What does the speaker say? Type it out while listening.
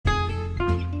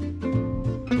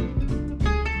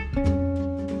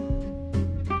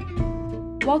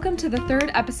Welcome to the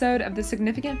third episode of the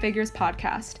Significant Figures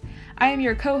podcast. I am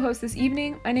your co-host this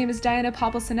evening. My name is Diana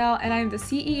Popple-Sinnell, and I am the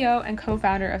CEO and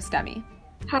co-founder of STEMI.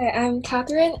 Hi, I'm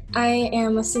Catherine. I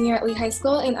am a senior at Lee High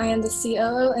School, and I am the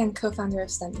COO and co-founder of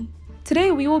STEMI.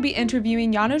 Today, we will be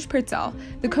interviewing Janos Perczel,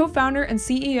 the co-founder and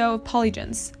CEO of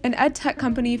Polygence, an ed tech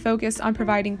company focused on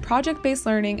providing project-based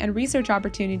learning and research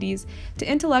opportunities to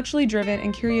intellectually driven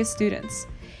and curious students.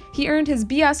 He earned his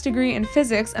BS degree in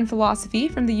physics and philosophy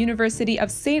from the University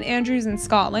of St. Andrews in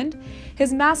Scotland,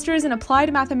 his master's in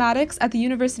applied mathematics at the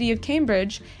University of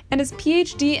Cambridge, and his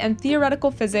PhD in theoretical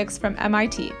physics from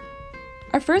MIT.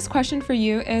 Our first question for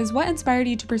you is, what inspired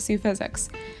you to pursue physics?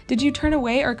 Did you turn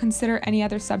away or consider any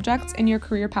other subjects in your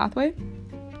career pathway?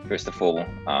 First of all,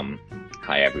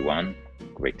 hi everyone,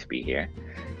 great to be here.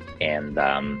 And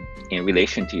in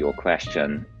relation to your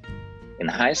question, in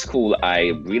high school, I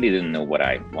really didn't know what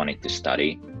I wanted to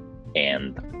study,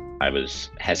 and I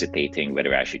was hesitating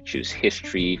whether I should choose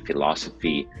history,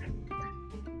 philosophy,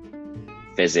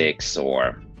 physics,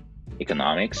 or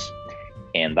economics.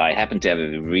 And I happened to have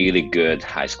a really good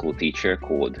high school teacher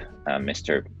called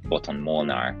Mr. Otton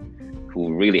Molnar,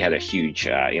 who really had a huge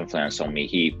influence on me.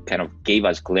 He kind of gave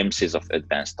us glimpses of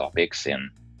advanced topics in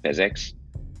physics,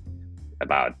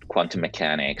 about quantum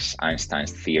mechanics,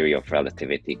 Einstein's theory of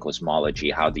relativity, cosmology,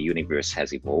 how the universe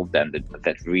has evolved, and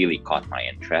that really caught my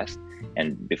interest.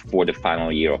 And before the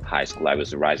final year of high school, I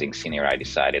was a rising senior, I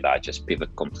decided I'd just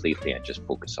pivot completely and just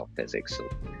focus on physics. So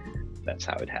that's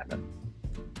how it happened.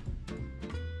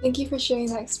 Thank you for sharing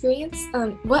that experience.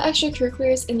 What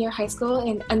extracurriculars in your high school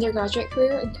and undergraduate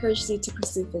career encouraged you to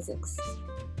pursue physics?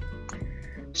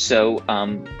 So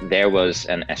there was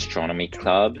an astronomy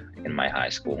club in my high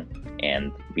school,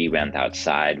 and we went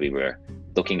outside. We were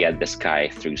looking at the sky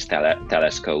through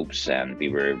telescopes, and we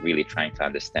were really trying to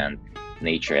understand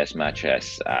nature as much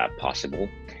as possible.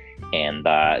 And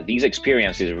these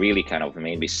experiences really kind of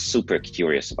made me super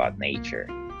curious about nature.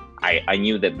 I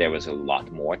knew that there was a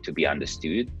lot more to be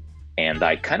understood, and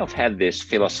I kind of had this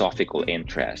philosophical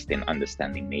interest in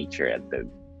understanding nature at the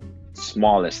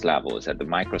smallest levels, at the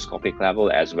microscopic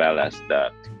level, as well as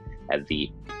at the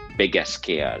biggest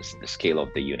scales, the scale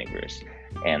of the universe.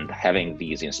 And having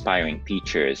these inspiring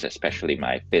teachers, especially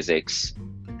my physics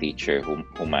teacher,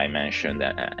 whom I mentioned,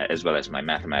 as well as my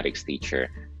mathematics teacher,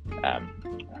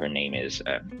 her name is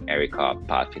Erika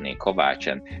Palfine Kovac,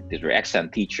 and these were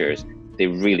excellent teachers. They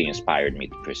really inspired me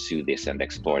to pursue this and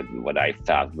explore what I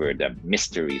felt were the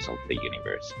mysteries of the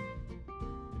universe.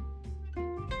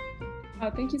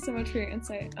 Thank you so much for your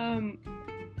insight.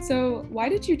 So why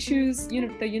did you choose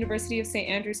the University of St.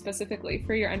 Andrews specifically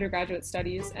for your undergraduate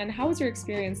studies, and how was your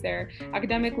experience there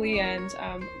academically, and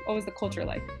what was the culture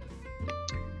like?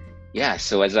 Yeah,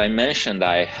 so as I mentioned,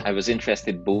 I was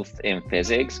interested both in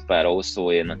physics, but also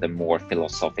in the more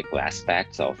philosophical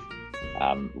aspects of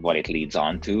what it leads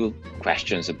on to,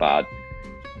 questions about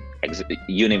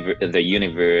the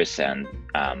universe and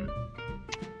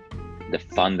the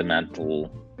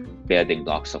fundamental building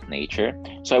blocks of nature.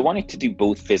 So I wanted to do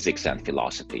both physics and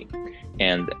philosophy.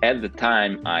 And at the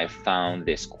time, I found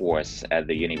this course at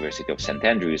the University of St.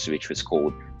 Andrews, which was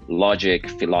called Logic,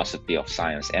 Philosophy of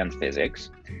Science and Physics.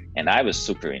 And I was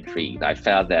super intrigued. I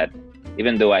felt that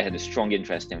even though I had a strong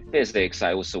interest in physics,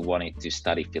 I also wanted to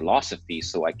study philosophy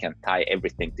so I can tie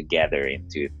everything together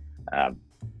into a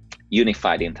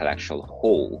unified intellectual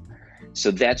whole. So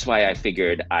that's why I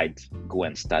figured I'd go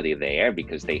and study there,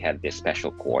 because they had this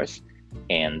special course.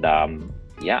 And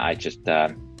I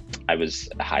was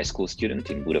a high school student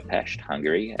in Budapest,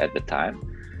 Hungary at the time.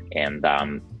 And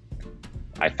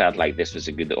I felt like this was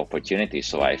a good opportunity.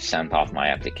 So I sent off my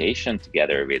application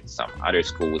together with some other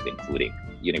schools, including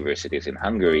universities in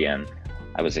Hungary, and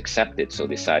I was accepted. So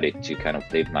decided to kind of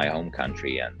leave my home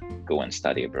country and go and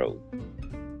study abroad.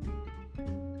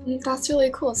 That's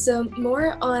really cool. So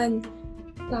more on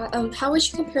that, how would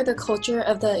you compare the culture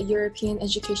of the European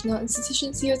educational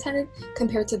institutions you attended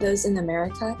compared to those in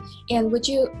America? And would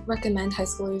you recommend high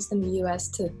schoolers in the US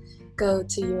to go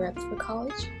to Europe for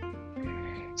college?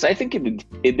 So I think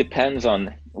it depends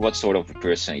on what sort of a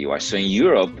person you are. So in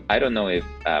Europe, I don't know if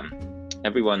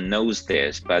everyone knows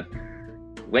this, but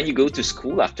when you go to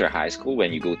school after high school,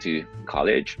 when you go to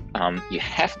college, you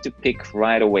have to pick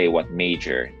right away what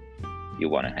major you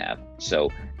want to have. So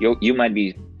you might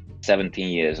be 17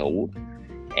 years old,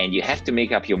 and you have to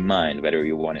make up your mind whether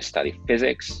you want to study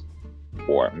physics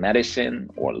or medicine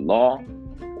or law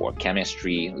or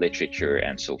chemistry, literature,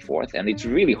 and so forth. And it's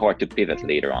really hard to pivot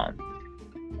later on.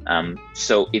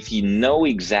 So if you know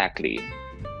exactly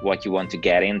what you want to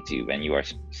get into when you are,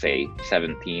 say,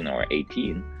 17 or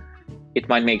 18, it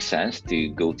might make sense to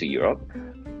go to Europe.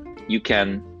 you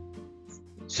can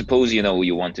suppose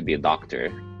you want to be a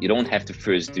doctor. You don't have to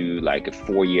first do like a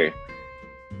 4-year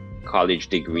college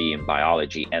degree in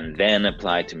biology and then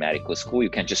apply to medical school. You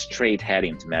can just straight head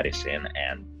into medicine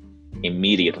and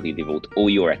immediately devote all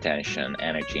your attention,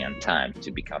 energy, and time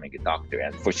to becoming a doctor.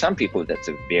 And for some people, that's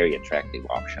a very attractive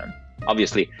option.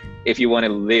 Obviously, if you want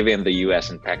to live in the US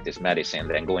and practice medicine,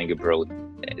 then going abroad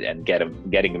and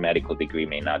getting a medical degree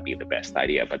may not be the best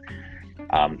idea. But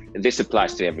this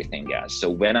applies to everything else. So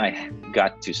when I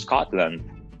got to Scotland,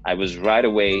 I was right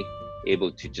away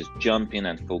able to just jump in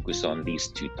and focus on these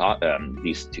two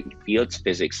fields,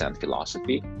 physics and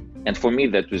philosophy. And for me,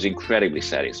 that was incredibly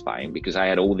satisfying because I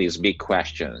had all these big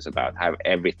questions about how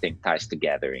everything ties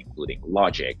together, including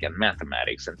logic and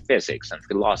mathematics and physics and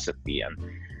philosophy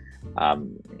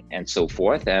and so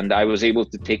forth. And I was able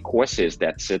to take courses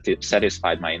that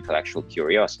satisfied my intellectual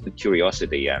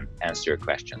curiosity and answer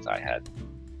questions I had.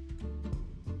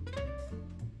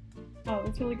 Oh,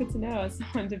 that's really good to know.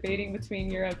 Someone debating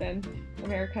between Europe and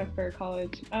America for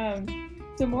college.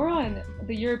 So more on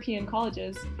the European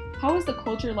colleges, how was the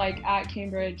culture like at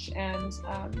Cambridge and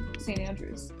St.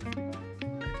 Andrews?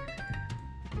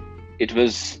 It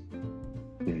was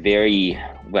very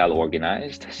well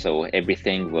organized. So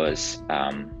everything was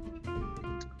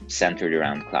centered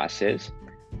around classes.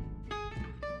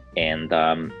 And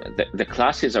the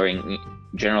classes are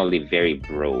generally very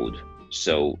broad.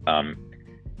 So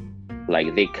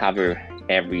like they cover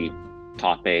every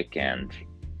topic and,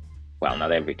 well,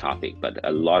 not every topic, but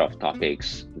a lot of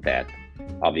topics that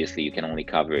obviously you can only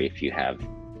cover if you have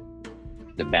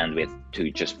the bandwidth to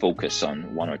just focus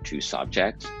on one or two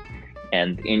subjects.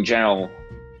 And in general,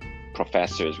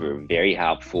 professors were very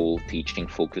helpful, teaching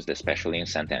focused, especially in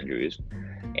St. Andrews.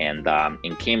 And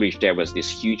in Cambridge, there was this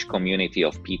huge community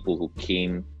of people who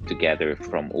came together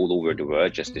from all over the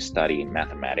world just to study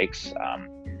mathematics.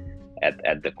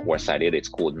 At the course I did, it's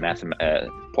called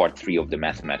Part 3 of the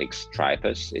Mathematics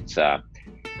Tripos. It's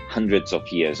hundreds of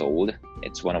years old.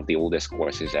 It's one of the oldest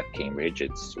courses at Cambridge.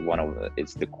 It's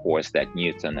the course that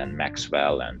Newton and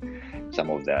Maxwell and some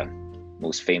of the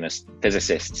most famous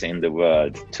physicists in the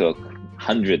world took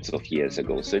hundreds of years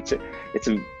ago. So it's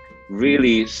a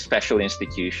really special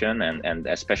institution, and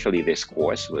especially this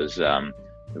course was a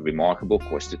remarkable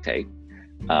course to take.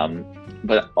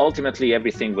 But ultimately,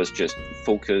 everything was just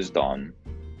focused on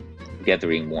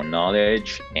gathering more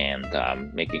knowledge and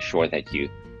making sure that you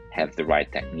have the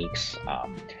right techniques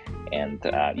and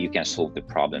you can solve the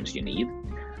problems you need.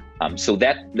 So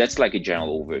that's like a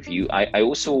general overview. I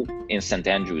also, in St.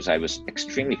 Andrews, I was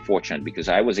extremely fortunate because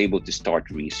I was able to start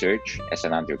research as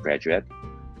an undergraduate.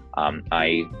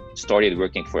 I started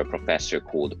working for a professor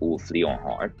called Ulf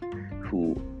Leonhardt,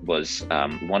 who was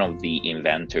one of the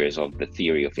inventors of the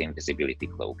theory of invisibility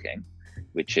cloaking,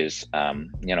 which is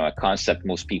a concept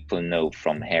most people know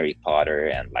from Harry Potter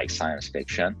and like science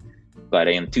fiction. But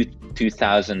in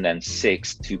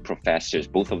 2006, two professors,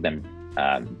 both of them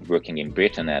working in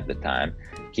Britain at the time,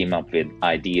 came up with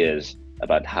ideas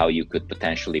about how you could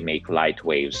potentially make light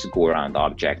waves go around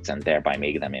objects and thereby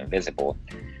make them invisible.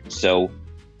 So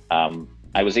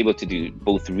I was able to do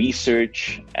both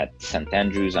research at St.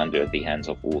 Andrews under the hands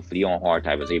of Ulf Leonhardt.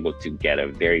 I was able to get a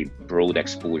very broad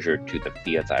exposure to the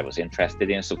fields I was interested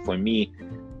in. So for me,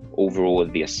 overall,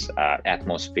 this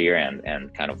atmosphere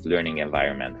and kind of learning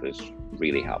environment was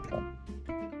really helpful.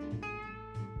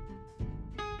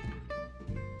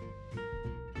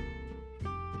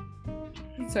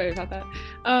 Sorry about that.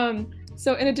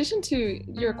 So in addition to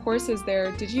your courses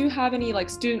there, did you have any like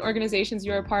student organizations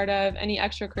you were a part of, any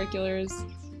extracurriculars?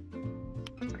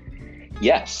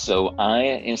 Yes, so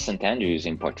in St. Andrews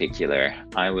in particular,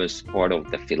 I was part of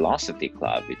the philosophy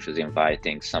club, which was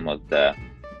inviting some of the,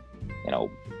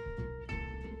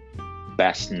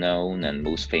 best known and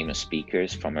most famous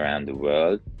speakers from around the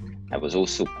world. I was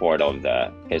also part of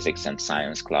the physics and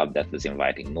science club that was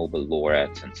inviting Nobel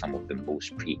laureates and some of the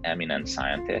most preeminent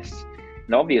scientists.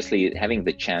 And obviously, having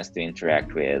the chance to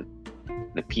interact with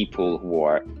the people who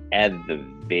are at the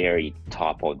very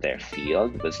top of their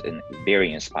field was a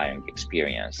very inspiring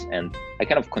experience. And I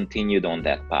kind of continued on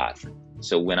that path.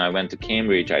 So when I went to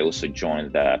Cambridge, I also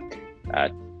joined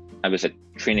I was at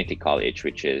Trinity College,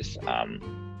 which is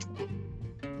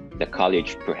the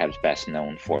college perhaps best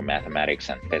known for mathematics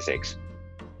and physics.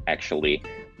 Actually,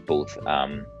 both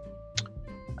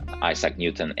Isaac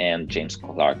Newton and James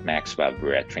Clerk Maxwell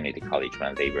were at Trinity College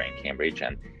when they were in Cambridge,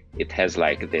 and it has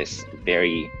like this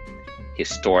very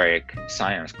historic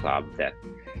science club that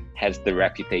has the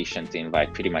reputation to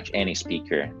invite pretty much any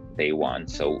speaker they want.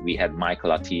 So we had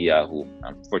Michael Atiyah, who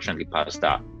unfortunately passed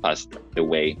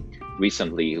away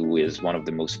recently, who is one of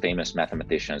the most famous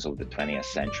mathematicians of the 20th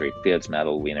century, Fields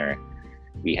Medal winner.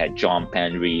 We had John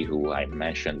Penry, who I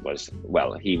mentioned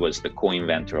he was the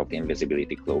co-inventor of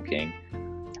invisibility cloaking.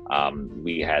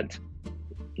 We had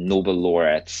Nobel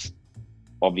laureates.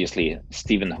 Obviously,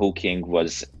 Stephen Hawking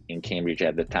was in Cambridge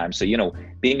at the time. So,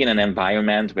 being in an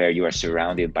environment where you are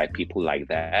surrounded by people like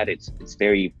that, it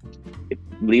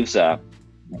leaves a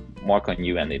mark on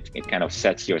you, and it kind of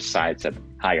sets your sights at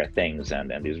higher things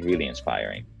and is really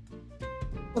inspiring.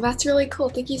 Well, that's really cool.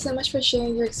 Thank you so much for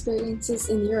sharing your experiences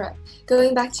in Europe.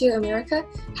 Going back to America,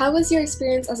 how was your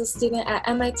experience as a student at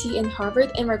MIT and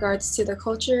Harvard in regards to the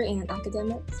culture and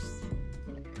academics?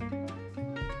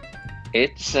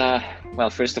 It's,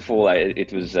 first of all,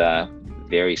 it was a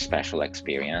very special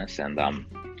experience, and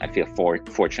I feel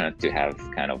fortunate to have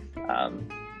kind of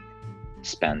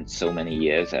spent so many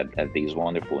years at these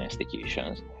wonderful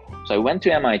institutions. So I went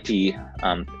to MIT.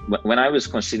 When I was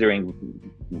considering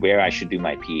where I should do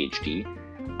my PhD,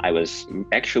 I was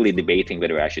actually debating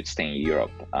whether I should stay in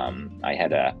Europe.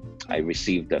 I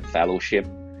received a fellowship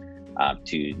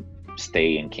to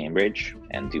stay in Cambridge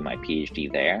and do my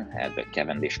PhD there at the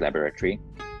Cavendish Laboratory,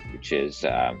 which is,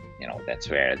 that's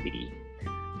where the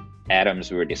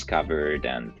atoms were discovered,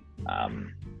 and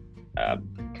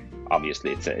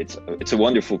obviously it's a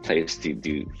wonderful place to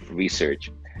do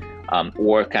research,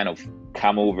 or kind of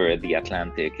come over the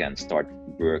Atlantic and start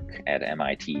work at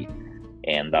MIT.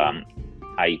 And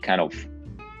I kind of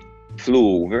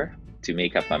flew over to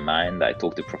make up my mind. I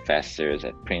talked to professors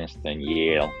at Princeton,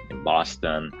 Yale, in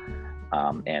Boston,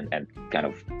 and kind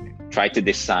of tried to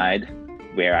decide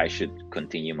where I should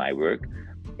continue my work.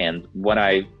 And what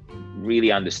I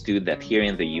really understood, that here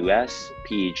in the US,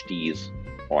 PhDs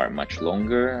are much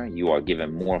longer. You are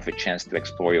given more of a chance to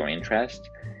explore your interest.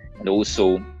 And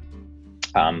also,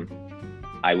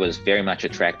 I was very much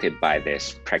attracted by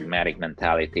this pragmatic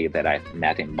mentality that I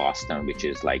met in Boston, which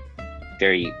is like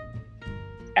very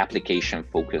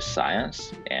application-focused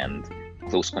science and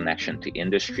close connection to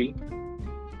industry.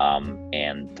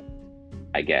 And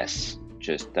I guess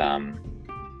just a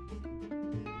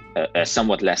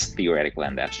somewhat less theoretical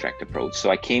and abstract approach.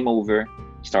 So I came over,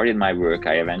 started my work.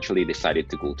 I eventually decided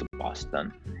to go to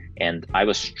Boston, and I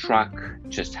was struck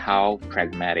just how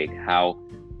pragmatic, how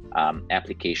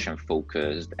application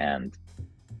focused and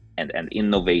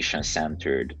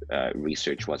innovation-centered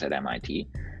research was at MIT,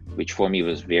 which for me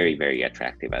was very, very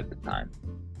attractive at the time.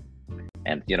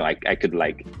 And I could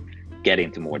get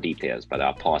into more details, but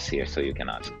I'll pause here so you can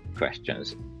ask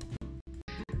questions.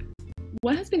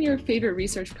 What has been your favorite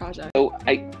research project? So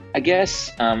I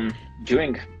guess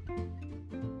during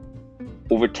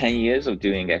over 10 years of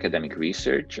doing academic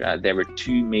research, there were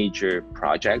two major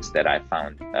projects that I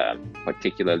found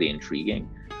particularly intriguing.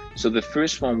 So the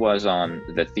first one was on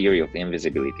the theory of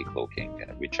invisibility cloaking,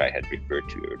 which I had referred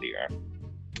to earlier.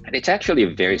 And it's actually a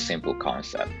very simple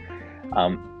concept.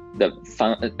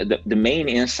 The main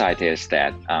insight is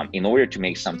that in order to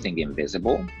make something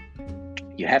invisible,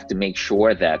 you have to make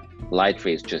sure that light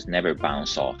rays just never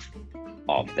bounce off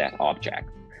of that object.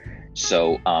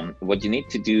 So what you need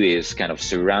to do is kind of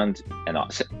surround,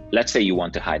 let's say you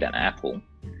want to hide an apple.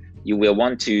 You will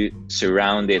want to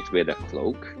surround it with a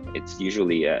cloak. It's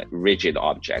usually a rigid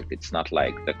object. It's not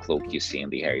like the cloak you see in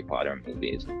the Harry Potter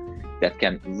movies that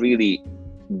can really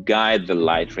guide the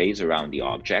light rays around the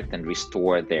object and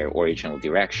restore their original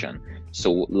direction.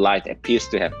 So light appears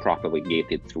to have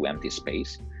propagated through empty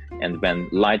space. And when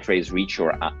light rays reach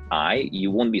your eye, you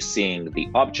won't be seeing the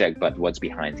object, but what's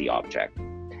behind the object.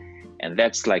 And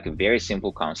that's like a very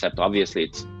simple concept. Obviously,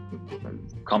 it's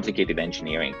a complicated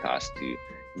engineering task to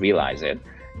realize it.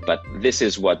 But this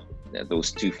is what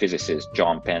those two physicists,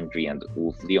 John Penry and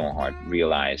Ulf Leonhardt,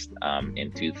 realized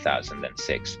in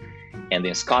 2006. And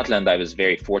in Scotland, I was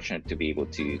very fortunate to be able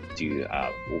to do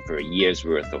over a year's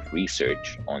worth of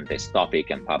research on this topic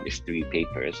and publish 3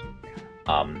 papers,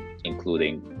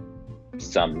 including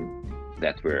some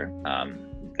that were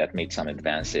that made some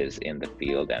advances in the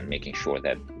field and making sure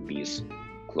that these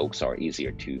cloaks are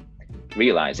easier to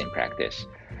realize in practice.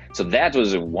 So that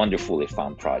was a wonderfully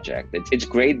fun project. It's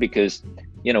great because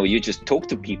you just talk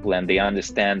to people and they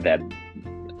understand that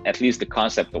at least the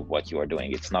concept of what you are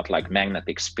doing. It's not like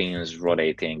magnetic spins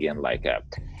rotating in like a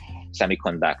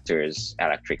semiconductor's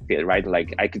electric field, right?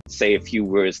 Like I could say a few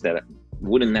words that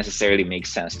wouldn't necessarily make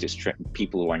sense to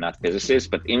people who are not physicists,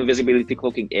 but invisibility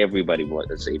cloaking, everybody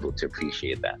was able to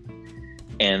appreciate that.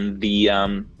 And the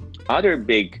other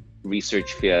big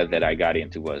research field that I got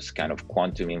into was kind of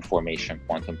quantum information,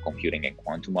 quantum computing, and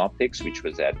quantum optics, which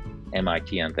was at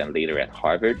MIT and then later at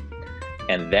Harvard.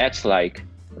 And that's like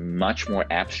much more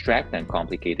abstract and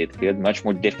complicated field, much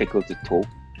more difficult to talk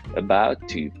about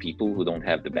to people who don't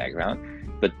have the background.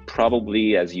 But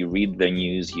probably as you read the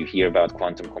news, you hear about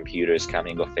quantum computers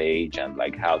coming of age and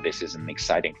like how this is an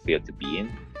exciting field to be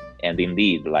in. And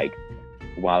indeed, like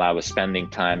while I was spending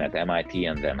time at MIT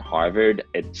and then Harvard,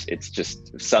 it's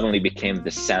just suddenly became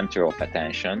the center of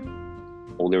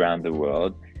attention all around the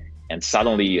world. And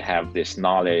suddenly you have this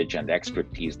knowledge and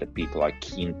expertise that people are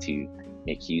keen to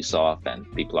make use of,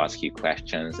 and people ask you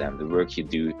questions, and the work you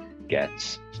do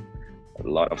gets a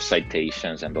lot of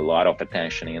citations and a lot of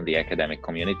attention in the academic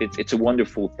community. It's a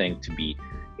wonderful thing to be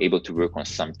able to work on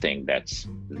something that's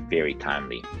very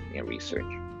timely in research.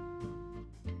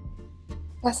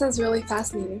 That sounds really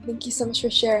fascinating. Thank you so much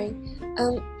for sharing.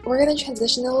 We're going to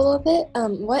transition a little bit.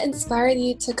 What inspired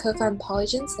you to co-found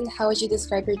Polygence, and how would you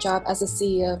describe your job as a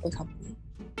CEO of the company?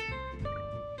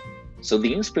 So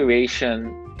the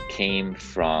inspiration came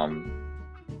from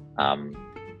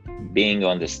being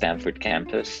on the Stanford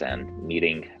campus and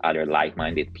meeting other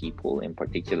like-minded people, in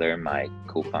particular my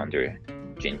co-founder,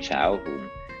 Jin Chao,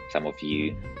 whom some of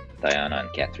you, Diana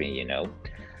and Catherine, you know.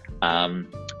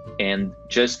 And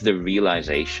just the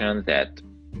realization that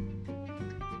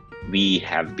we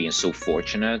have been so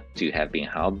fortunate to have been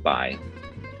helped by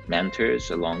mentors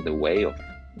along the way of,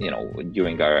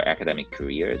 during our academic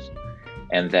careers,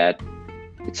 and that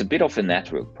it's a bit of a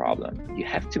network problem. You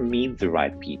have to meet the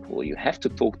right people, you have to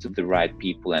talk to the right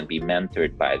people and be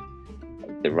mentored by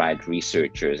the right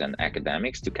researchers and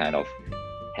academics to kind of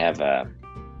have a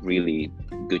really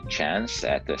good chance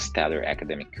at a stellar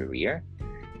academic career.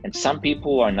 And some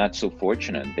people are not so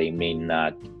fortunate. They may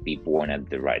not be born at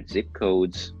the right zip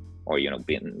codes, or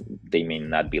they may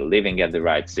not be living at the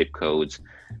right zip codes.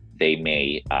 They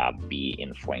may be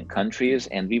in foreign countries.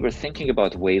 And we were thinking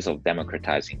about ways of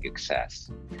democratizing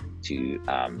access to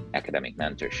academic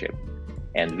mentorship.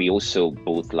 And we also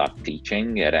both love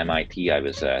teaching. At MIT, I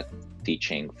was a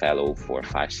teaching fellow for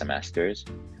 5 semesters.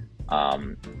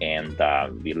 And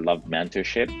we loved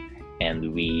mentorship.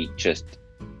 And we just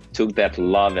took that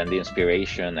love and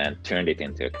inspiration and turned it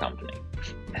into a company.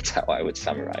 That's how I would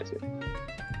summarize it.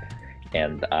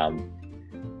 And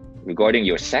regarding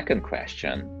your second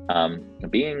question,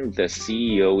 being the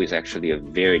CEO is actually a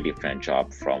very different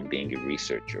job from being a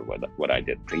researcher, what I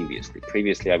did previously.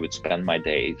 Previously, I would spend my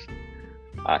days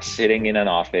sitting in an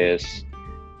office,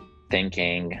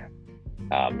 thinking,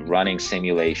 running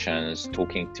simulations,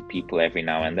 talking to people every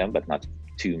now and then, but not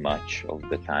too much of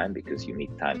the time, because you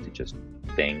need time to just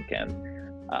think and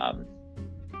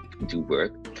do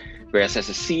work. Whereas as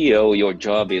a CEO, your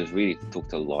job is really to talk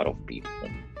to a lot of people,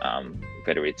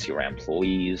 whether it's your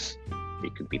employees,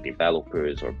 it could be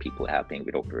developers or people helping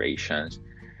with operations,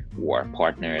 or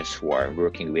partners who are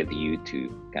working with you to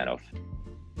kind of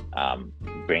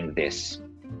bring this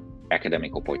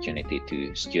academic opportunity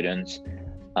to students.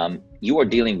 You are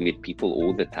dealing with people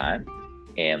all the time,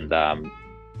 and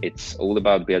it's all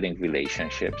about building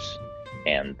relationships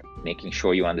and making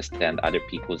sure you understand other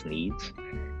people's needs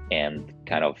and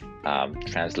kind of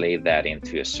translate that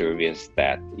into a service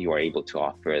that you are able to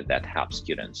offer that helps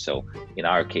students. So in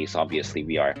our case, obviously,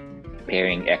 we are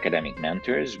pairing academic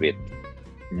mentors with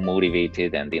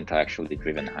motivated and intellectually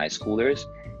driven high schoolers.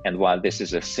 And while this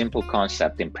is a simple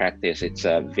concept, in practice, it's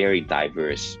a very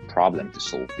diverse problem to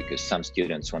solve, because some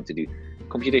students want to do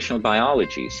computational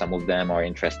biology. Some of them are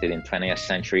interested in 20th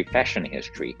century fashion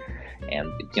history. And,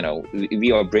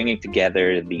 we are bringing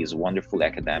together these wonderful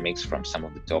academics from some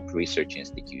of the top research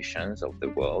institutions of the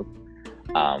world,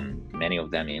 many of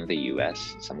them in the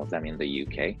US, some of them in the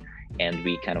UK. And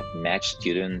we kind of match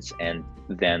students and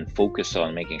then focus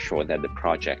on making sure that the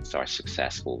projects are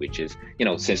successful, which is,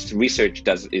 since research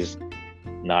is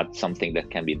not something that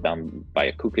can be done by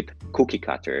a cookie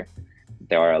cutter,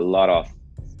 there are a lot of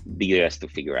details to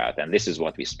figure out. And this is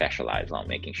what we specialize on,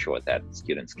 making sure that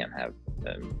students can have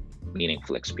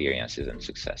meaningful experiences and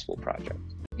successful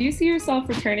projects. Do you see yourself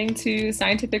returning to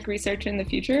scientific research in the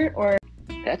future, or?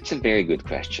 That's a very good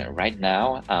question. Right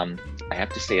now, I have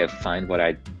to say I find what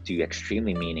I do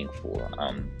extremely meaningful,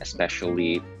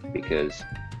 especially because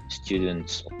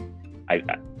students,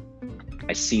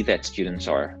 I see that students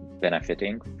are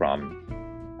benefiting from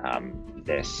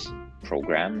this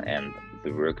program and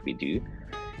the work we do.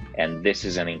 And this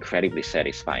is an incredibly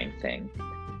satisfying thing.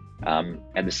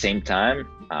 At the same time,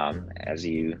 as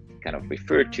you kind of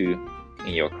referred to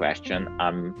in your question,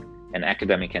 I'm an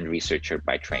academic and researcher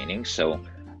by training. So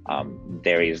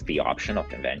there is the option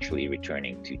of eventually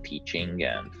returning to teaching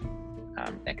and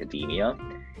academia.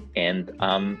 And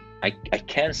I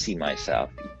can see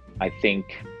myself, I think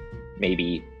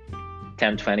maybe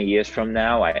 10, 20 years from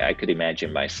now, I could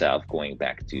imagine myself going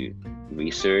back to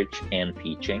research and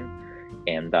teaching.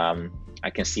 And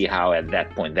I can see how at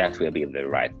that point that will be the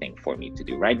right thing for me to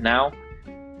do. Right now,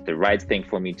 the right thing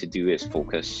for me to do is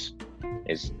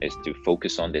to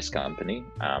focus on this company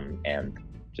and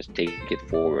just take it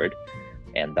forward.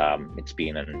 And it's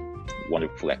been a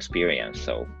wonderful experience.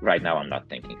 So right now I'm not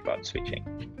thinking about switching.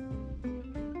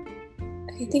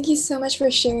 Okay, thank you so much for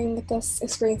sharing with us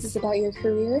experiences about your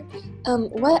career.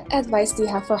 What advice do you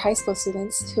have for high school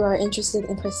students who are interested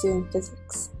in pursuing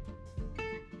physics?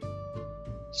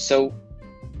 So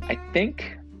I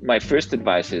think my first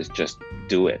advice is just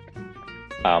do it.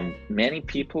 Many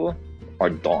people are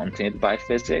daunted by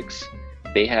physics.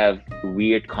 They have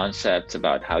weird concepts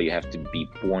about how you have to be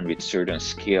born with certain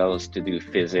skills to do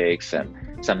physics, and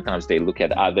sometimes they look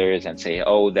at others and say,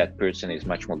 oh, that person is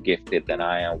much more gifted than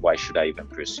I am, why should I even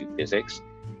pursue physics?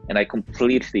 And I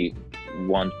completely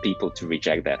want people to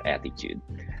reject that attitude.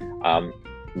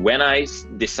 When I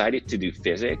decided to do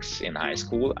physics in high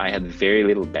school, I had very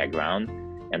little background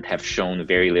and have shown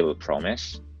very little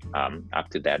promise up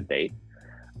to that date.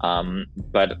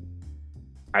 But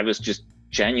I was just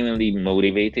genuinely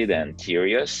motivated and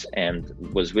curious and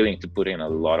was willing to put in a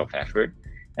lot of effort.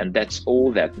 And that's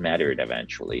all that mattered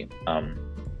eventually.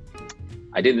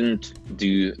 I didn't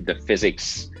do the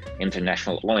physics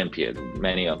international Olympiad,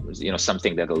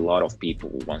 something that a lot of people,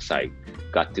 once I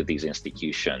got to this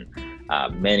institution,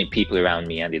 many people around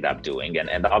me ended up doing.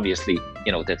 And obviously,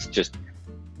 that's just,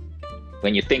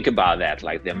 when you think about that,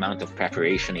 like the amount of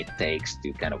preparation it takes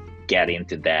to kind of get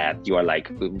into that, you are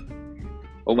like,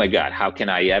 oh my God, how can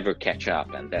I ever catch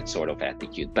up? And that sort of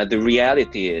attitude. But the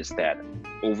reality is that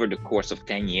over the course of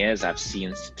 10 years, I've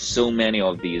seen so many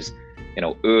of these,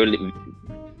 early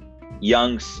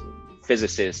young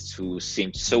physicists who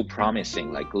seemed so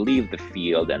promising, like leave the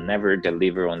field and never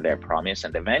deliver on their promise.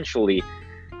 And eventually,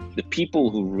 the people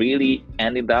who really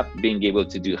ended up being able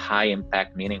to do high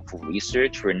impact, meaningful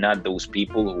research were not those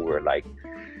people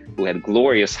who had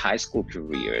glorious high school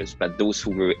careers, but those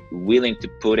who were willing to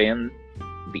put in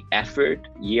the effort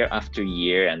year after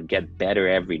year and get better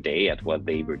every day at what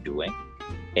they were doing,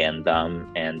 and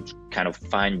kind of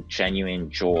find genuine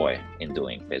joy in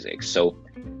doing physics. So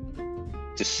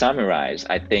to summarize,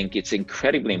 I think it's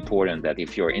incredibly important that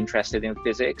if you're interested in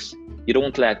physics, you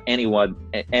don't let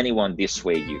anyone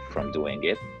dissuade you from doing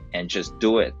it, and just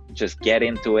do it. Just get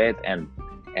into it and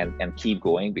keep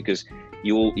going, because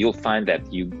you'll find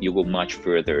that you go much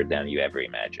further than you ever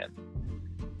imagined.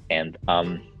 And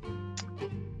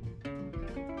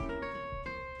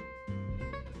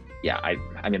yeah,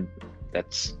 I mean,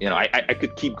 that's, I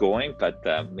could keep going, but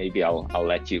maybe I'll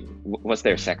let you. Was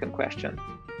there a second question?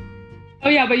 Oh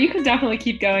yeah, but you can definitely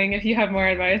keep going if you have more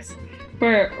advice.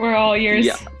 We're all ears.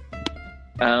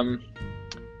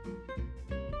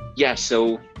 Yeah.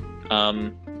 So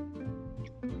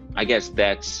I guess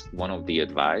that's one of the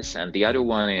advice. And the other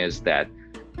one is that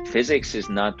physics is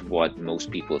not what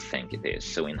most people think it is.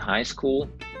 So in high school,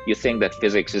 you think that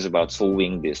physics is about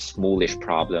solving these smallish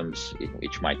problems,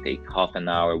 which might take half an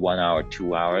hour, 1 hour,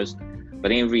 2 hours.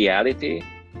 But in reality,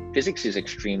 physics is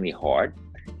extremely hard.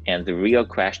 And the real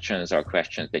questions are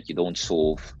questions that you don't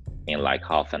solve in like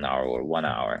half an hour or 1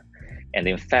 hour. And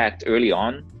in fact, early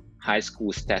on, high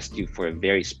schools test you for a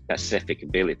very specific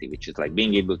ability, which is like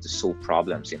being able to solve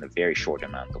problems in a very short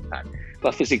amount of time.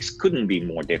 But physics couldn't be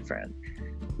more different.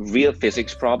 Real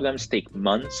physics problems take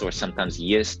months or sometimes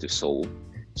years to solve.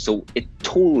 So it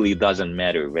totally doesn't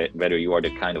matter whether you are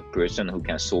the kind of person who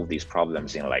can solve these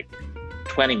problems in like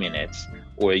 20 minutes,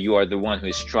 or you are the one who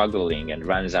is struggling and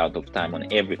runs out of time on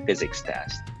every physics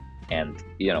test and,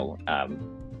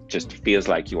 just feels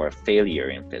like you are a failure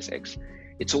in physics.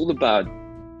 It's all about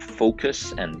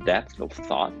focus and depth of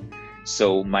thought.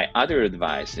 So my other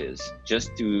advice is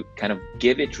just to kind of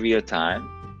give it real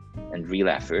time and real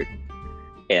effort,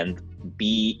 and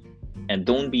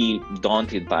don't be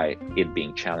daunted by it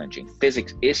being challenging.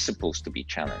 Physics is supposed to be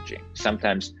challenging.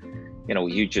 Sometimes,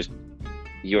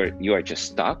 you are just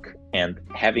stuck, and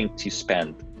having to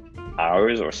spend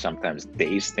hours or sometimes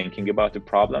days thinking about the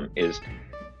problem is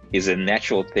a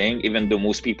natural thing, even though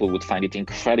most people would find it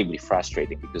incredibly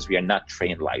frustrating because we are not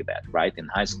trained like that, right? In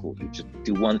high school, you just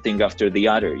do one thing after the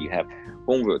other. You have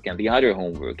homework and the other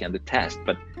homework and the test.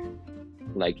 But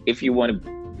like, if you want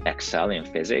to excel in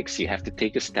physics, you have to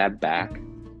take a step back,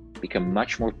 become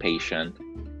much more patient,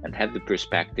 and have the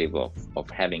perspective of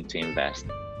having to invest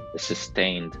a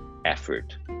sustained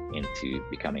effort into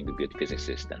becoming a good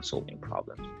physicist and solving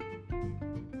problems.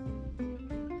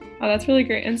 Oh, that's really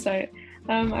great insight.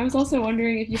 I was also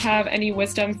wondering if you have any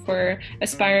wisdom for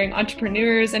aspiring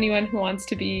entrepreneurs, anyone who wants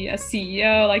to be a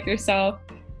CEO like yourself.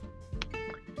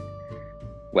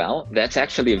 Well, that's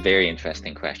actually a very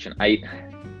interesting question.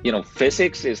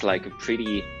 Physics is like a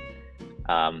pretty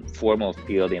formal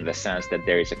field in the sense that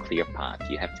there is a clear path.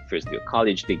 You have to first do a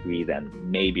college degree, then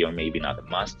maybe or maybe not a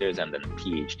master's, and then a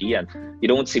PhD. And you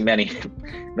don't see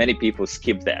many people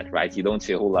skip that, right? You don't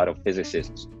see a whole lot of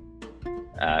physicists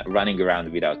running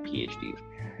around without PhDs.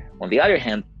 On the other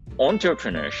hand,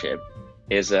 entrepreneurship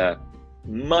is a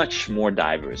much more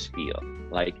diverse field.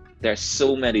 Like, there's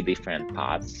so many different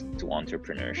paths to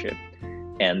entrepreneurship.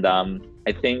 And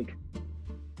I think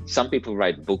some people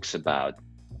write books about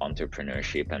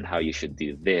entrepreneurship and how you should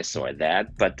do this or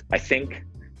that, but I think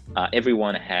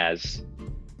everyone has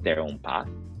their own path,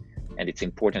 and it's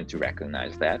important to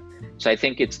recognize that. So I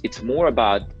think it's more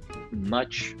about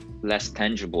much less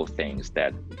tangible things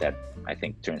that I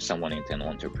think turn someone into an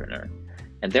entrepreneur.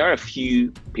 And there are a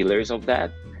few pillars of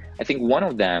that. I think one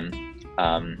of them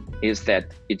is that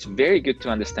it's very good to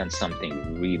understand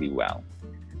something really well.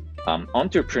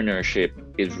 Entrepreneurship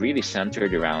is really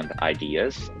centered around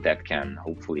ideas that can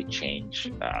hopefully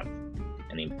change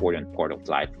an important part of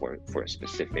life for a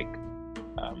specific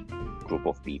group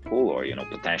of people, or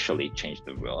potentially change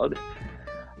the world.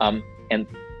 And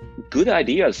good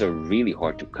ideas are really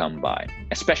hard to come by,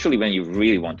 especially when you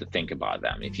really want to think about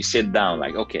them. If you sit down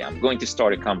like, okay, I'm going to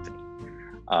start a company,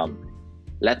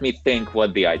 let me think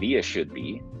what the idea should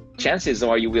be. Chances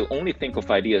are you will only think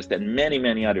of ideas that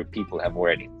many other people have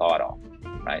already thought of,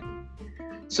 right?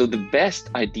 So the best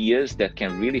ideas that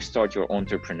can really start your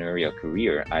entrepreneurial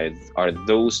career are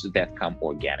those that come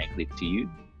organically to you,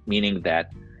 meaning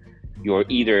that you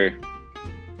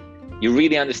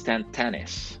really understand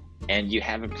tennis, and you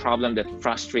have a problem that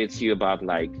frustrates you about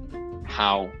like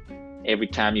how every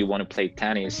time you want to play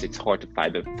tennis, it's hard to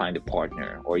find a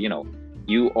partner, or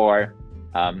you are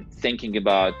thinking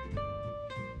about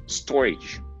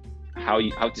storage, how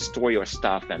to store your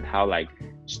stuff, and how like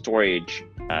storage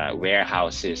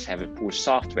warehouses have a poor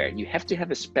software. You have to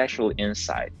have a special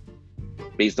insight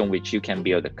based on which you can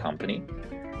build a company.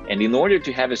 And in order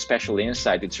to have a special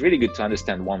insight, it's really good to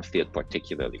understand one field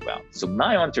particularly well. So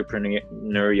my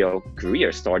entrepreneurial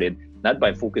career started not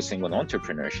by focusing on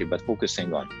entrepreneurship, but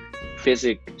focusing on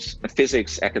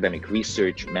physics, academic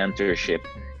research, mentorship,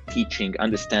 teaching,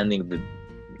 understanding the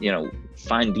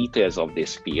fine details of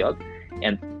this field.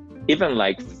 And even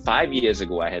like 5 years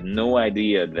ago, I had no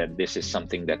idea that this is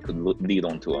something that could lead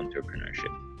on to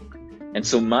entrepreneurship. And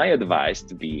so my advice,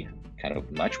 to be kind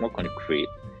of much more concrete,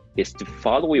 is to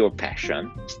follow your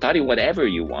passion, study whatever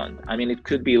you want. I mean, it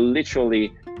could be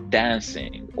literally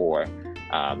dancing, or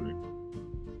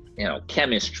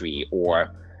chemistry,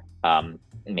 or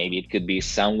maybe it could be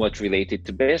somewhat related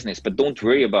to business, but don't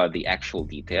worry about the actual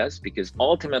details, because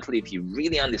ultimately, if you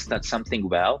really understand something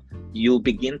well, you'll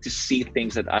begin to see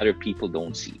things that other people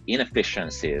don't see,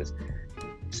 inefficiencies,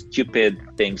 stupid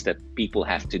things that people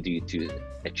have to do to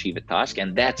achieve a task.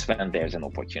 And that's when there's an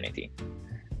opportunity.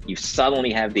 You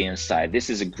suddenly have the insight, this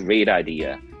is a great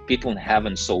idea, people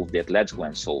haven't solved it, let's go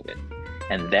and solve it.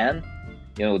 And then,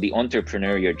 the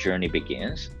entrepreneurial journey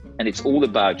begins, and it's all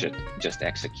about just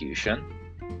execution,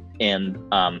 and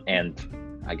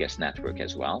I guess network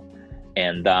as well.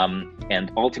 And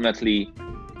ultimately,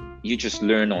 you just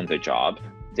learn on the job.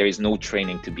 There is no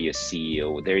training to be a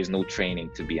CEO. There is no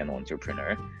training to be an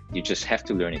entrepreneur. You just have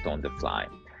to learn it on the fly.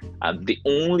 The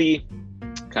only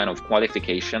kind of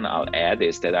qualification I'll add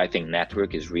is that I think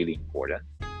network is really important,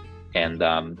 and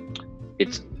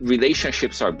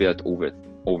relationships are built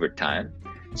over time.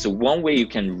 So one way you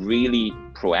can really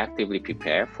proactively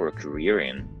prepare for a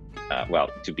career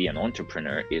to be an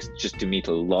entrepreneur, is just to meet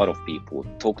a lot of people,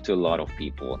 talk to a lot of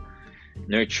people,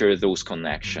 nurture those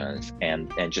connections, and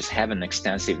just have an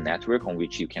extensive network on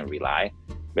which you can rely,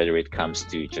 whether it comes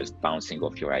to just bouncing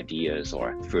off your ideas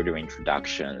or further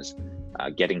introductions,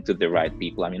 getting to the right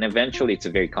people. I mean, eventually it's a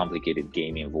very complicated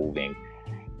game involving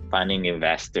finding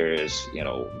investors,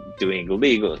 doing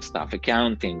legal stuff,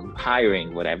 accounting,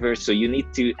 hiring, whatever. So you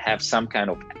need to have some kind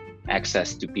of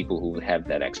access to people who have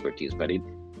that expertise, but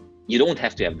you don't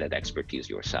have to have that expertise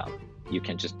yourself. You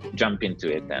can just jump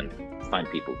into it and find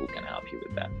people who can help you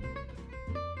with that.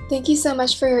 Thank you so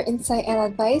much for your insight and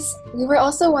advice. We were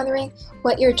also wondering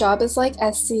what your job is like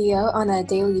as CEO on a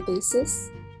daily basis.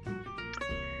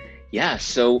 Yeah,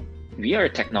 so we are a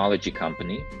technology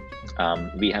company.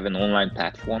 We have an online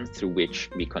platform through which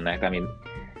we connect. I mean,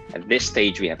 at this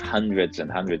stage, we have hundreds and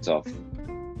hundreds of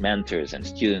mentors and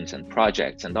students and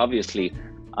projects. And obviously,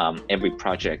 every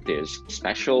project is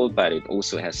special, but it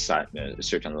also has a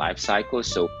certain life cycle.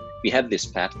 So we have this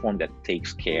platform that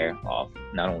takes care of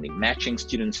not only matching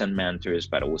students and mentors,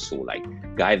 but also like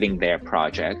guiding their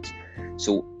projects.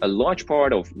 So a large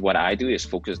part of what I do is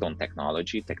focused on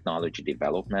technology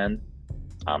development.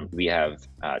 We have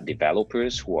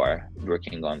developers who are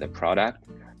working on the product,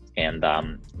 and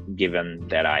given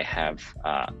that I have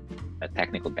a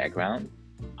technical background,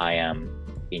 I am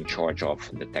in charge of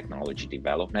the technology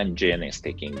development. Jen is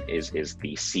the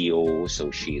CEO,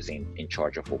 so she's in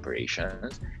charge of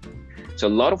operations. So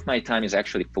a lot of my time is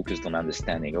actually focused on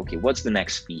understanding, okay, what's the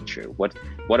next feature? What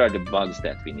are the bugs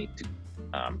that we need to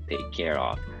take care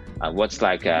of? What's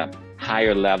like a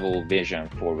higher level vision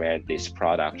for where this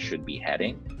product should be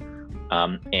heading?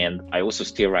 And I also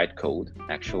still write code.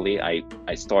 Actually,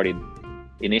 I started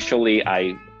initially,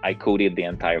 I coded the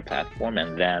entire platform,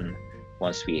 and then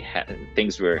once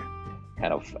things were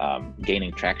kind of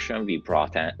gaining traction, we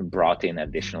brought in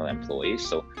additional employees.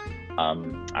 So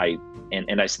I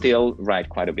still write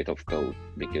quite a bit of code,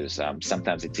 because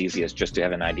sometimes it's easiest just to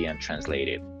have an idea and translate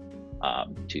it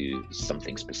to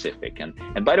something specific.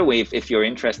 And by the way, if you're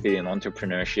interested in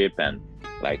entrepreneurship and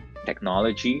like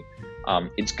technology,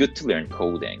 it's good to learn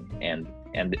coding.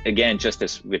 And again, just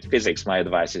as with physics, my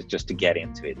advice is just to get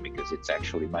into it, because it's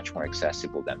actually much more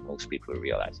accessible than most people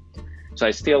realize. So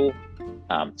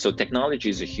so technology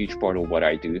is a huge part of what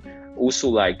I do. Also,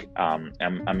 like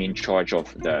I'm in charge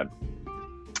of the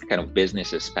kind of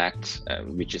business aspects,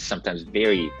 which is sometimes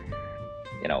very,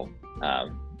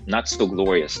 not so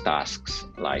glorious tasks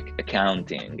like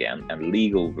accounting and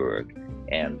legal work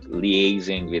and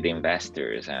liaising with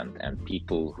investors and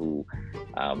people who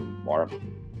are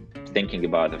thinking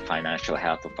about the financial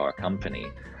health of our company.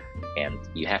 And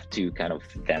you have to kind of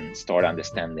then start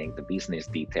understanding the business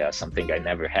details, something I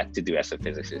never had to do as a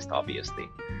physicist, obviously,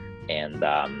 and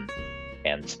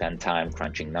spend time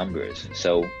crunching numbers.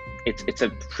 So it's a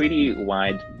pretty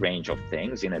wide range of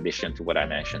things, in addition to what I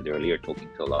mentioned earlier, talking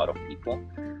to a lot of people.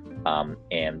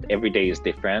 And every day is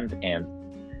different. And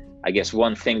I guess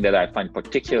one thing that I find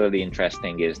particularly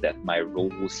interesting is that my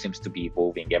role seems to be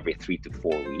evolving every 3 to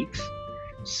 4 weeks.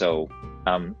 So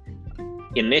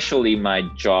initially, my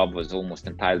job was almost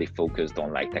entirely focused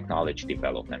on like technology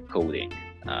development, coding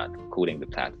the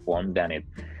platform. Then it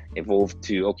evolved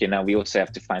to, okay, now we also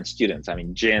have to find students. I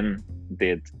mean, Jen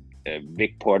did a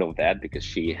big part of that because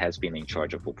she has been in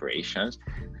charge of operations.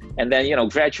 And then,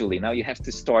 gradually now you have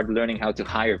to start learning how to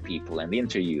hire people and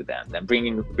interview them, then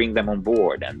bring them on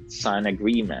board and sign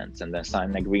agreements, and then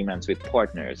sign agreements with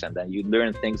partners. And then you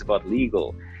learn things about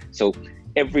legal. So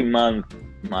every month,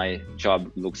 my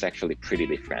job looks actually pretty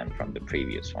different from the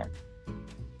previous one.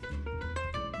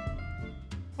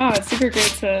 Oh, it's super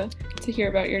great to hear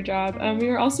about your job. We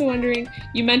were also wondering,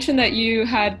 you mentioned that you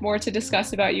had more to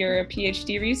discuss about your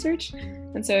PhD research.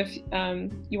 And so if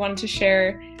you wanted to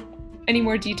share any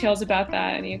more details about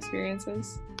that, any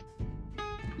experiences?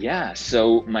 Yeah,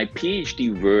 so my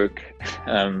PhD work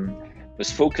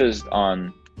was focused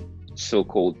on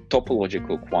so-called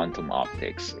topological quantum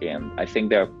optics. And I think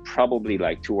there are probably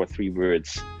like 2 or 3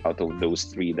 words out of those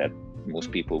 3 that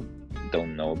most people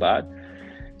don't know about.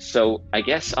 So I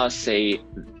guess I'll say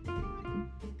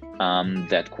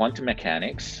that quantum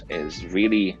mechanics is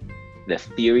really the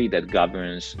theory that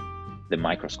governs the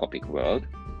microscopic world.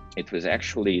 It was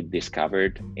actually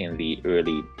discovered in the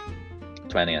early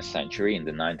 20th century, in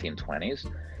the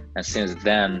 1920s. And since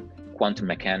then, quantum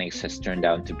mechanics has turned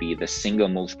out to be the single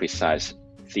most precise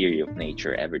theory of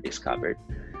nature ever discovered.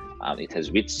 It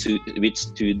has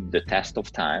withstood the test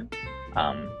of time.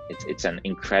 It's an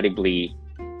incredibly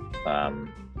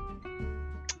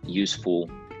useful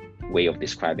way of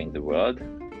describing the world,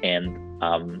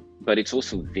 but it's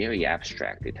also very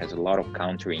abstract. It has a lot of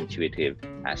counterintuitive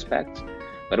aspects,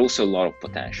 but also a lot of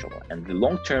potential. And the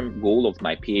long-term goal of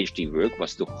my PhD work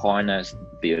was to harness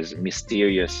these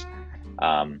mysterious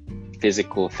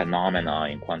physical phenomena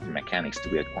in quantum mechanics to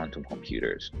build quantum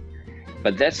computers.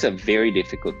 But that's a very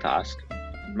difficult task,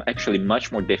 actually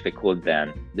much more difficult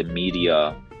than the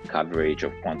media coverage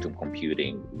of quantum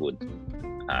computing would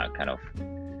kind of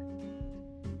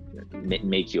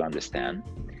make you understand.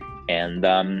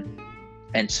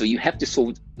 And so you have to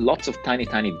solve lots of tiny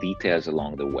details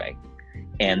along the way.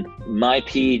 And my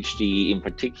PhD in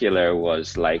particular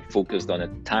was like focused on a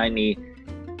tiny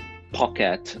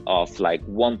pocket of like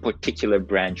one particular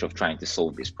branch of trying to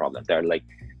solve this problem. There are like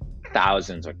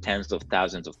thousands or tens of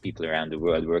thousands of people around the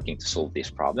world working to solve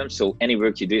this problem. So any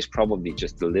work you do is probably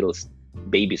just a little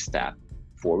baby step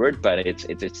forward, but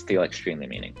it's still extremely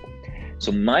meaningful.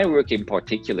 So my work in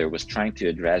particular was trying to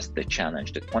address the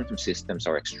challenge that quantum systems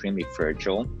are extremely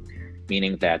fragile,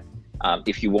 meaning that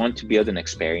if you want to build an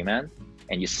experiment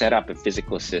and you set up a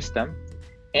physical system,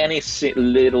 any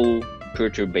little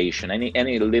perturbation,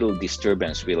 any little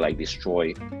disturbance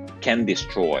can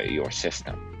destroy your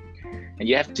system. And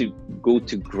you have to go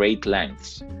to great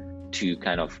lengths to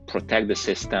kind of protect the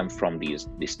system from these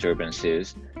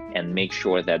disturbances and make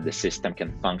sure that the system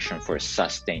can function for a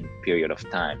sustained period of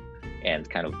time and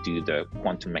kind of do the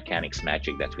quantum mechanics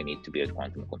magic that we need to build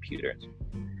quantum computers.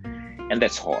 And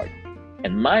that's hard.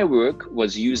 And my work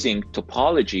was using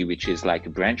topology, which is like a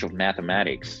branch of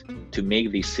mathematics, to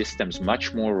make these systems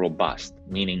much more robust,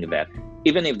 meaning that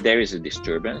even if there is a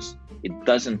disturbance, it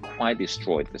doesn't quite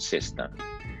destroy the system.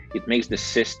 It makes the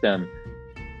system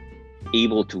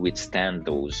able to withstand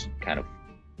those kind of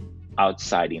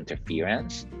outside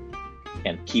interference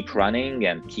and keep running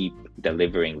and keep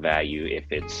delivering value if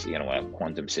it's, you know, a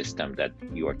quantum system that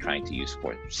you are trying to use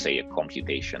for, say, a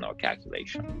computation or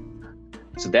calculation.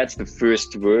 So that's the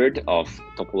first word of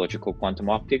topological quantum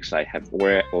optics. I have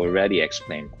already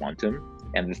explained quantum.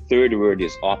 And the third word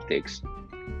is optics,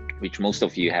 which most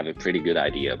of you have a pretty good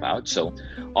idea about. So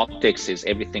optics is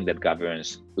everything that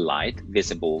governs light,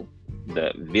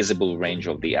 the visible range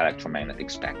of the electromagnetic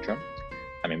spectrum.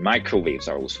 I mean, microwaves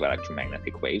are also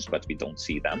electromagnetic waves, but we don't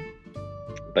see them.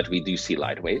 But we do see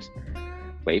light waves.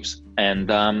 And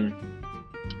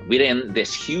within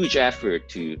this huge effort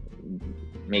to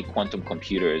make quantum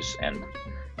computers and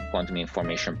quantum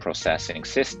information processing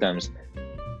systems,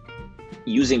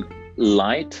 using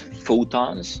light,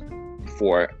 photons,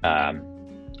 for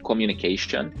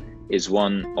communication is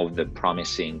one of the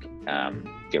promising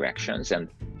directions. And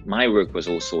my work was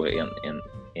also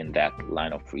in that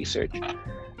line of research.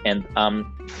 And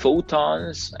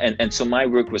photons, and so my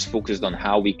work was focused on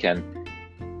how we can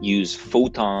use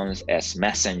photons as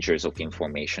messengers of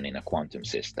information in a quantum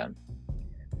system.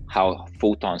 How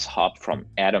photons hop from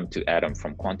atom to atom,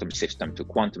 from quantum system to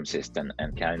quantum system,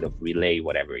 and kind of relay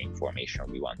whatever information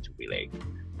we want to relay.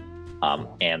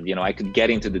 And, you know, I could get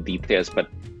into the details, but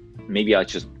maybe I'll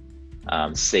just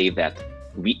say that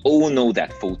we all know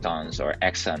that photons are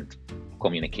excellent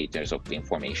communicators of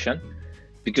information,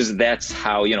 because that's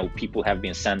how, you know, people have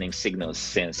been sending signals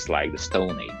since like the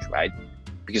Stone Age, right?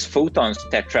 Because photons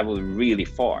that travel really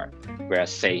far, whereas,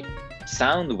 say,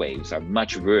 sound waves are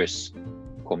much worse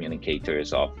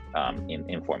communicators of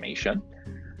information.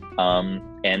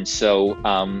 And so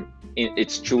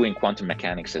it's true in quantum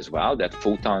mechanics as well, that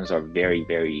photons are very,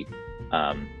 very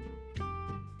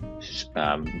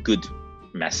good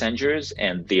messengers,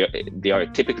 and they are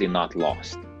typically not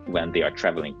lost when they are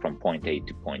traveling from point A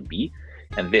to point B.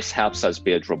 And this helps us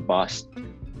build robust,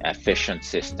 efficient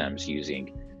systems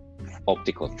using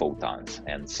optical photons.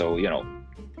 And so, you know,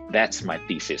 that's my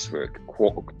thesis work.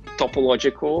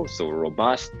 Topological, so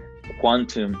robust,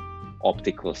 quantum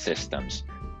optical systems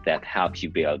that help you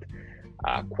build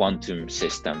a quantum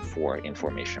system for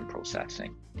information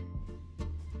processing.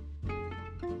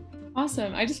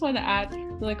 Awesome. I just wanted to add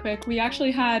really quick, we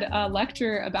actually had a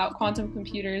lecture about quantum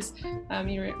computers,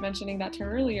 you were mentioning that term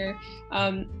earlier,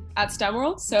 at STEM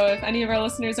World. So if any of our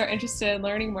listeners are interested in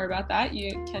learning more about that,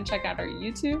 you can check out our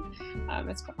YouTube.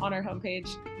 It's on our homepage,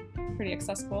 pretty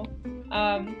accessible.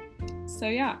 So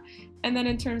yeah, and then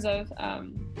in terms of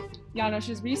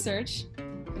Janos's research,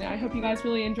 you know, I hope you guys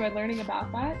really enjoyed learning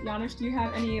about that. Janos, do you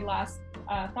have any last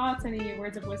thoughts, any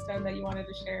words of wisdom that you wanted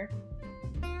to share?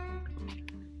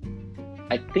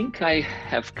 I think I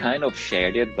have kind of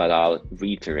shared it, but I'll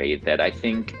reiterate that I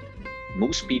think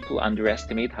most people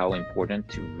underestimate how important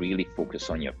to really focus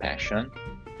on your passion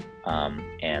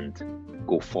and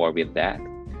go forward with that.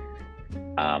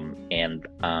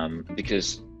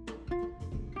 Because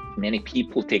many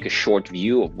people take a short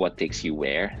view of what takes you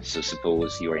where. So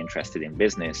suppose you're interested in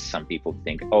business, some people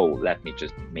think, oh, let me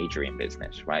just major in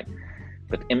business, right?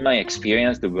 But in my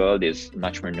experience, the world is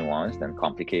much more nuanced and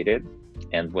complicated.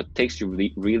 And what takes you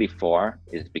really far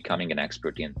is becoming an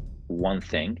expert in one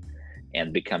thing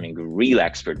and becoming a real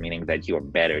expert, meaning that you're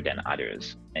better than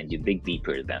others and you dig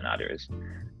deeper than others.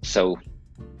 So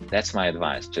that's my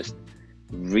advice. Just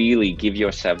really give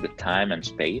yourself the time and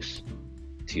space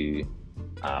to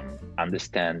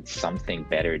understand something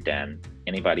better than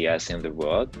anybody else in the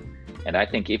world. And I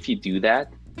think if you do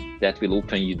that, that will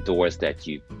open you doors that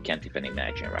you can't even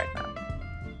imagine right now.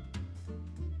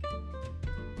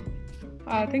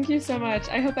 Thank you so much.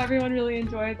 I hope everyone really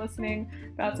enjoyed listening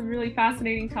about some really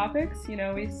fascinating topics. You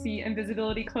know, we see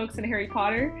invisibility cloaks in Harry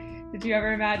Potter. Did you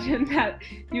ever imagine that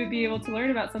you would be able to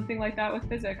learn about something like that with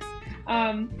physics?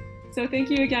 So thank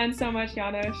you again so much,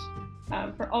 Janos,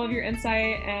 for all of your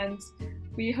insight, and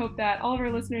we hope that all of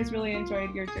our listeners really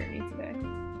enjoyed your journey today.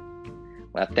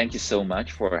 Well, thank you so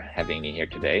much for having me here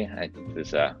today. It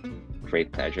was a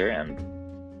great pleasure, and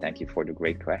Thank you for the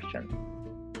great question.